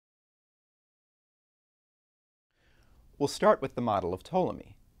We'll start with the model of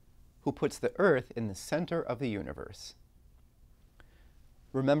Ptolemy, who puts the Earth in the center of the universe.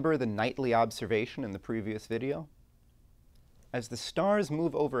 Remember the nightly observation in the previous video? As the stars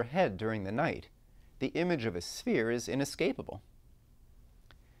move overhead during the night, the image of a sphere is inescapable.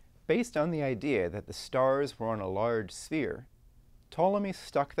 Based on the idea that the stars were on a large sphere, Ptolemy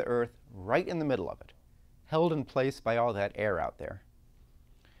stuck the Earth right in the middle of it, held in place by all that air out there.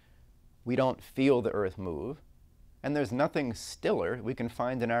 We don't feel the Earth move, and there's nothing stiller we can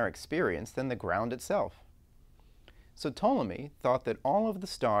find in our experience than the ground itself. So Ptolemy thought that all of the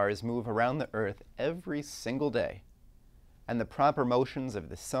stars move around the Earth every single day, and the proper motions of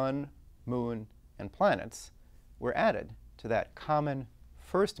the sun, moon, and planets were added to that common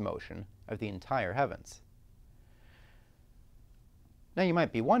first motion of the entire heavens. Now you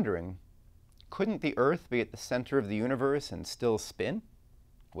might be wondering, couldn't the Earth be at the center of the universe and still spin?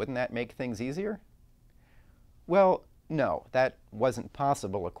 Wouldn't that make things easier? Well, no, that wasn't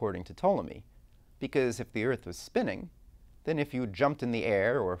possible according to Ptolemy, because if the Earth was spinning, then if you jumped in the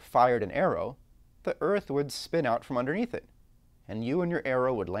air or fired an arrow, the Earth would spin out from underneath it, and you and your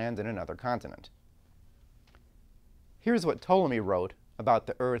arrow would land in another continent. Here's what Ptolemy wrote about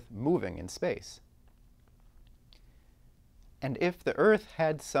the Earth moving in space. And if the Earth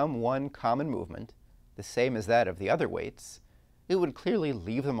had some one common movement, the same as that of the other weights, it would clearly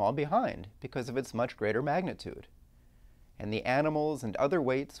leave them all behind because of its much greater magnitude. And the animals and other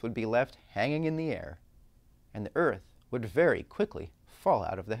weights would be left hanging in the air, and the Earth would very quickly fall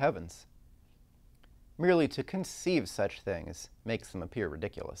out of the heavens. Merely to conceive such things makes them appear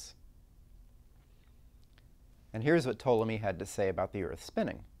ridiculous. And here's what Ptolemy had to say about the Earth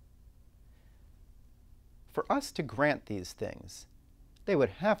spinning. For us to grant these things, they would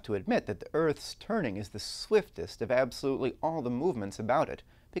have to admit that the Earth's turning is the swiftest of absolutely all the movements about it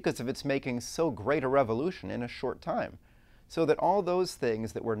because of its making so great a revolution in a short time, so that all those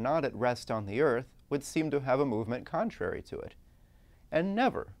things that were not at rest on the Earth would seem to have a movement contrary to it. And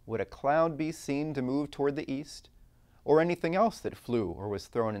never would a cloud be seen to move toward the east, or anything else that flew or was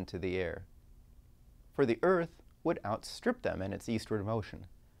thrown into the air. For the Earth would outstrip them in its eastward motion,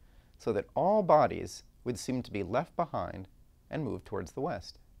 so that all bodies would seem to be left behind and move towards the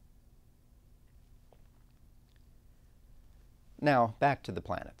west. Now, back to the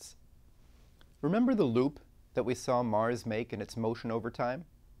planets. Remember the loop that we saw Mars make in its motion over time?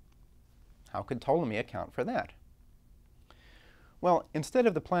 How could Ptolemy account for that? Well, instead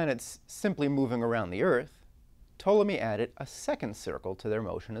of the planets simply moving around the Earth, Ptolemy added a second circle to their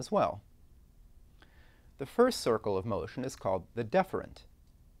motion as well. The first circle of motion is called the deferent,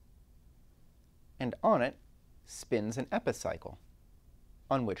 and on it spins an epicycle,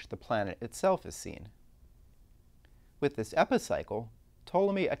 on which the planet itself is seen. With this epicycle,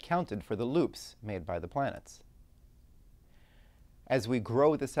 Ptolemy accounted for the loops made by the planets. As we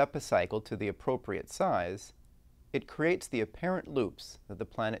grow this epicycle to the appropriate size, it creates the apparent loops that the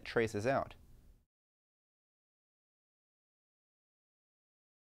planet traces out.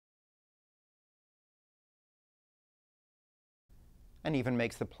 And even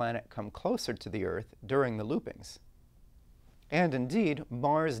makes the planet come closer to the Earth during the loopings. And indeed,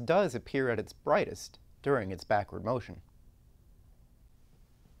 Mars does appear at its brightest during its backward motion.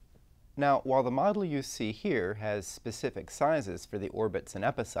 Now, while the model you see here has specific sizes for the orbits and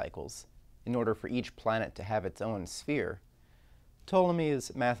epicycles, in order for each planet to have its own sphere,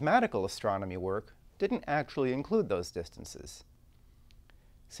 Ptolemy's mathematical astronomy work didn't actually include those distances.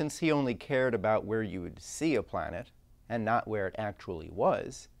 Since he only cared about where you would see a planet, and not where it actually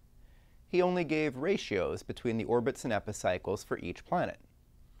was, he only gave ratios between the orbits and epicycles for each planet.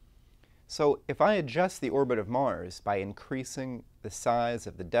 So if I adjust the orbit of Mars by increasing the size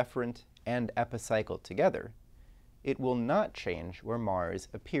of the deferent and epicycle together, it will not change where Mars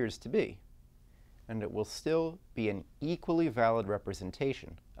appears to be, and it will still be an equally valid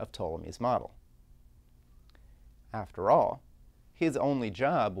representation of Ptolemy's model. After all, his only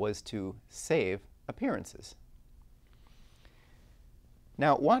job was to save appearances.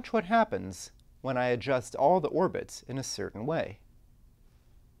 Now watch what happens when I adjust all the orbits in a certain way.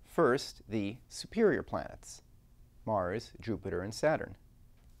 First, the superior planets, Mars, Jupiter, and Saturn.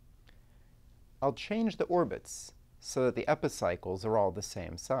 I'll change the orbits so that the epicycles are all the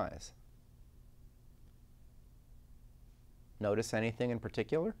same size. Notice anything in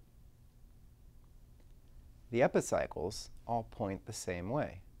particular? The epicycles all point the same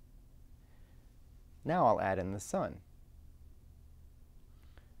way. Now I'll add in the Sun.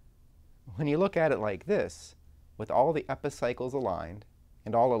 When you look at it like this, with all the epicycles aligned,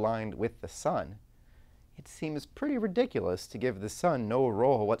 and all aligned with the Sun, it seems pretty ridiculous to give the Sun no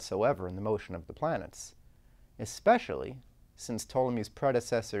role whatsoever in the motion of the planets. especially since Ptolemy's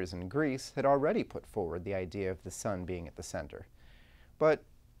predecessors in Greece had already put forward the idea of the sun being at the center. But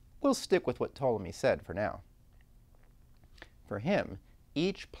we'll stick with what Ptolemy said for now. For him,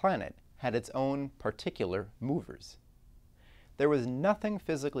 each planet had its own particular movers. There was nothing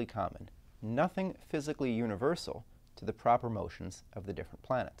physically common, nothing physically universal to the proper motions of the different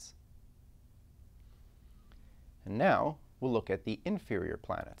planets. And now we'll look at the inferior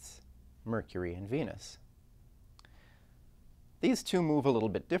planets, Mercury and Venus. These two move a little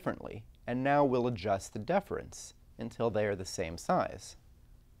bit differently, and now we'll adjust the deference until they are the same size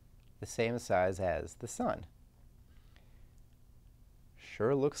as the sun.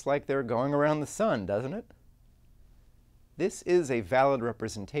 Sure looks like they're going around the sun, doesn't it? This is a valid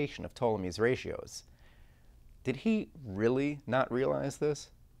representation of Ptolemy's ratios. Did he really not realize this?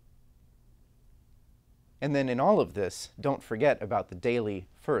 And then in all of this, don't forget about the daily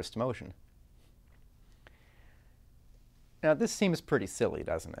first motion. Now this seems pretty silly,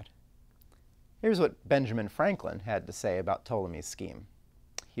 doesn't it? Here's what Benjamin Franklin had to say about Ptolemy's scheme.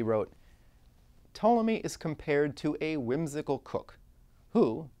 He wrote, "Ptolemy is compared to a whimsical cook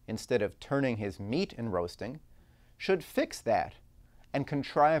who, instead of turning his meat and roasting, should fix that and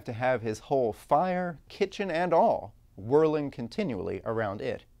contrive to have his whole fire, kitchen, and all whirling continually around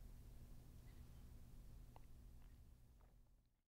it.